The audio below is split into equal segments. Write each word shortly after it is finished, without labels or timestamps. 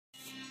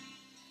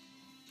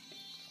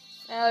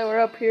Now that we're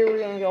up here, we're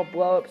gonna go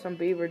blow up some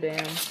beaver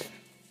dams.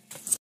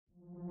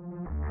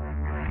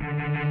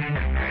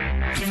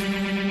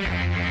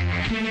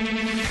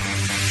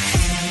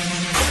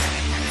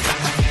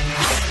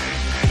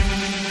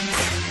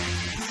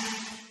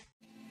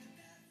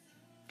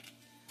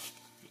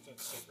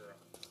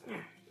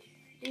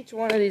 Each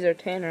one of these are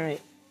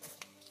tannerite.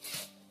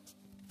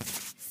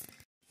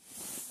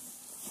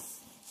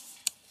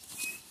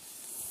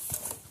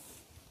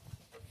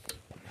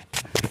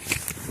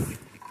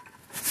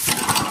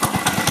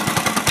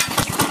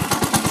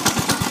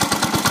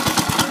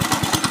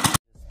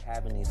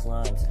 Having these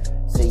lines,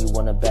 say you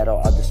wanna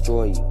battle, I'll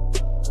destroy you.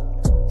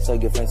 So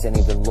your friends ain't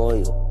even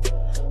loyal.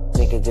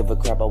 Think I give a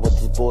crap about what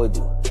this boy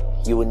do.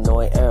 You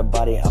annoy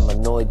everybody, I'm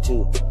annoyed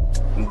too.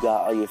 You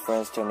got all your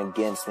friends turn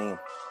against me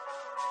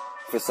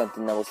for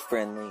something that was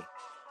friendly.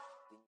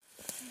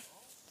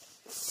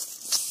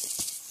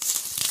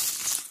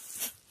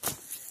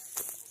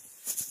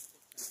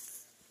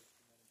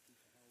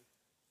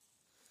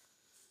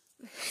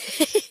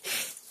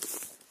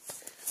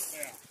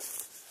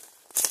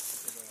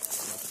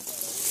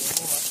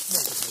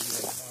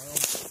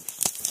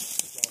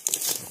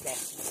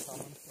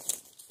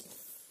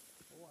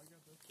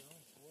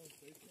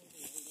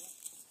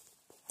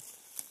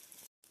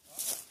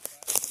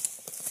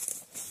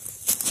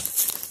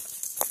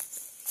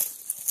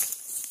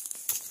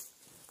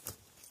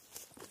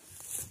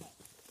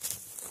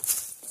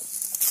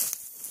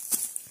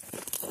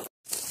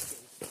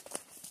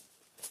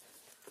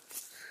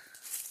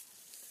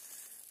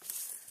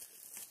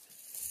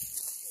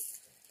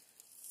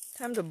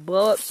 Time to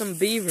blow up some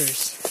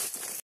beavers.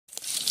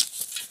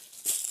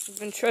 I've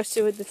been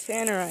trusted with the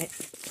tannerite.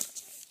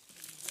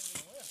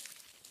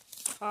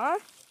 Huh?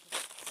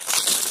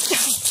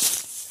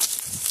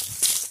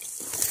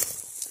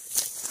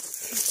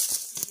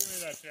 Give me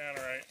that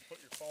tannerite.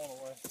 Put your phone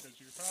away because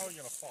you're probably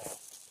gonna fall.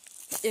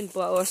 Didn't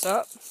blow us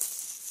up.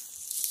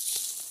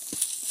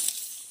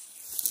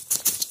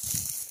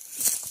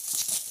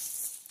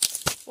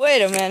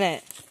 Wait a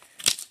minute.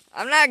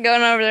 I'm not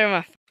going over there with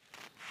my...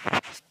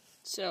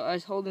 So I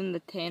was holding the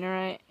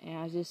tannerite and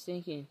I was just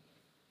thinking,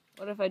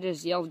 what if I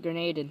just yelled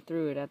grenade and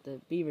threw it at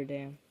the beaver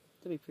dam?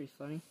 That'd be pretty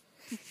funny.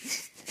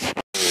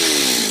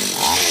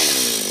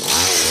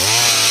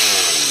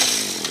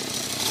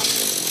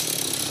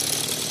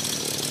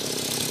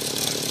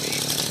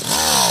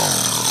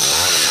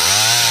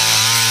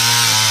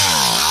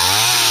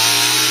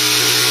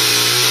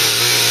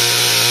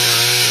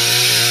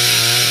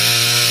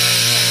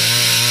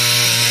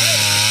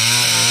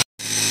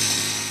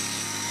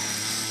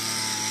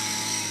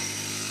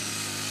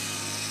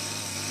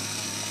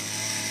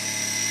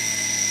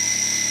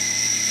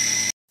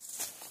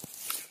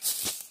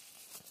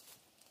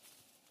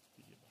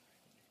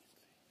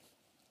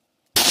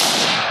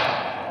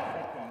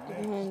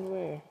 Behind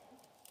where?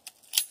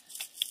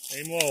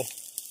 Aim low.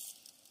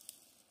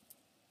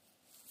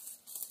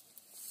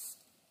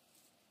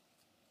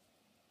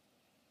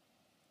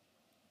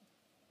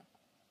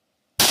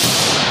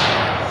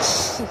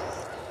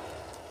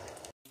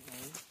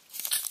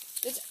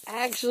 It's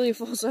actually a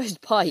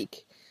full-sized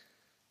pike.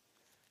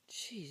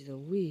 Jeez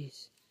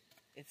Louise.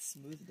 It's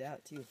smoothed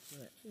out too.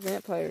 Look.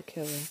 Vampire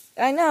killer.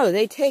 I know,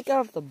 they take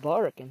off the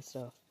bark and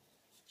stuff.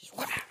 Just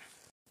wham.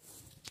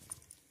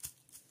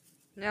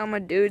 Now my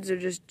dudes are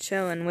just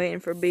chilling,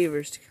 waiting for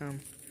beavers to come.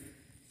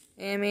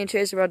 And me and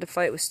Chase are about to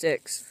fight with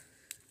sticks.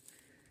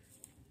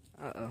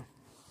 Uh-oh.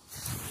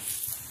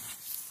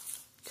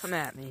 Come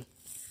at me.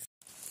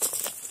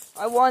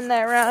 I won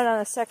that round on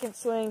the second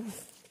swing.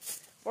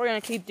 We're gonna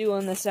keep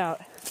doing this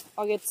out.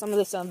 I'll get some of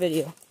this on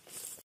video.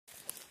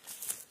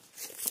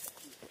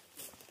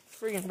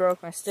 Freaking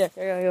broke my stick.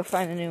 I gotta go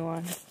find a new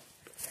one.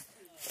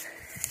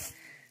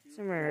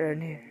 Somewhere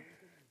around here.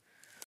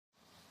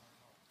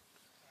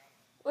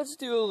 Let's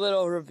do a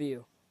little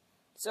review.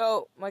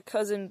 So, my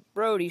cousin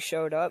Brody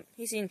showed up.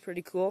 He seemed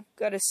pretty cool.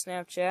 Got his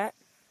Snapchat.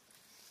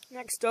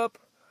 Next up,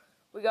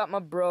 we got my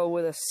bro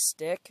with a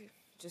stick.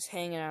 Just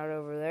hanging out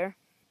over there.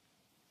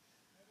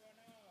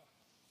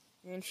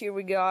 And here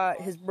we got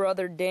his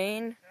brother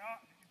Dane.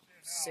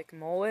 Sick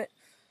mullet.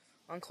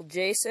 Uncle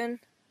Jason.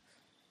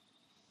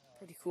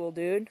 Pretty cool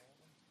dude.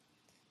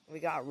 We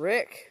got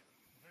Rick.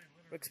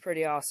 Rick's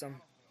pretty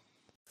awesome.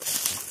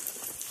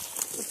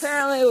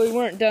 Apparently we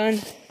weren't done.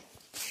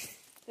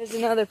 There's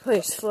another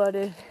place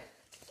flooded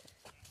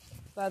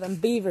by them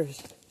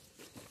beavers.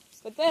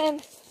 But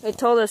then they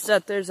told us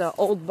that there's an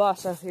old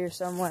bus up here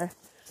somewhere.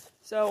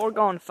 So we're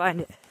going to find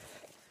it.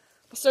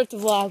 I'll start the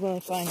vlog when I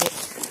find it.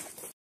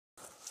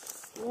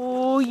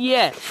 Oh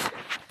yes.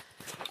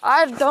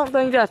 I don't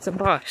think that's a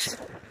bus.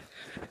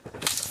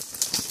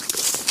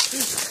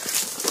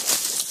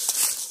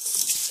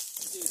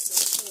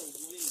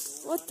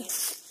 What the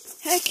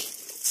heck?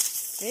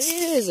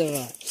 Maybe it is a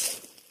bus.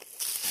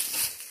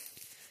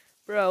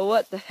 Bro,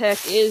 what the heck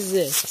is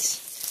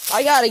this?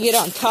 I gotta get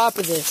on top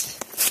of this.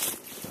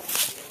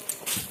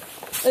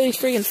 That'd be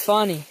freaking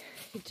funny.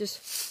 It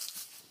just...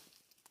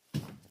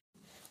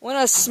 When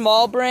a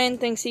small brain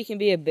thinks he can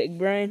be a big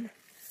brain.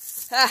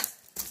 Ha!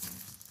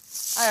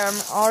 I am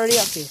already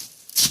up here.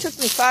 Took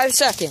me 5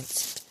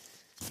 seconds.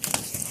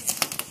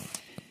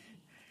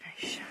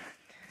 Nice shot.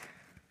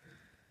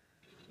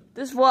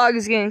 This vlog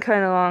is getting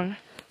kind of long.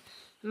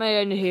 I might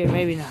end it here,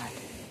 maybe not.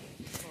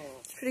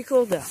 It's pretty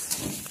cool though.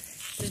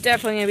 There's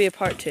definitely going to be a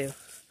part 2.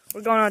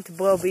 We're going out to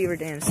blow beaver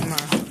dams tomorrow.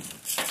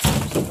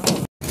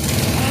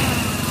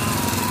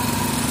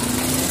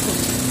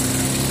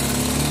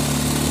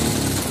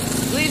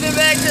 Leaving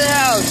back to the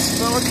house,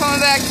 but we're coming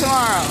back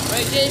tomorrow.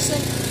 Right,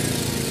 Jason?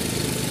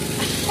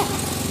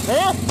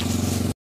 Yeah.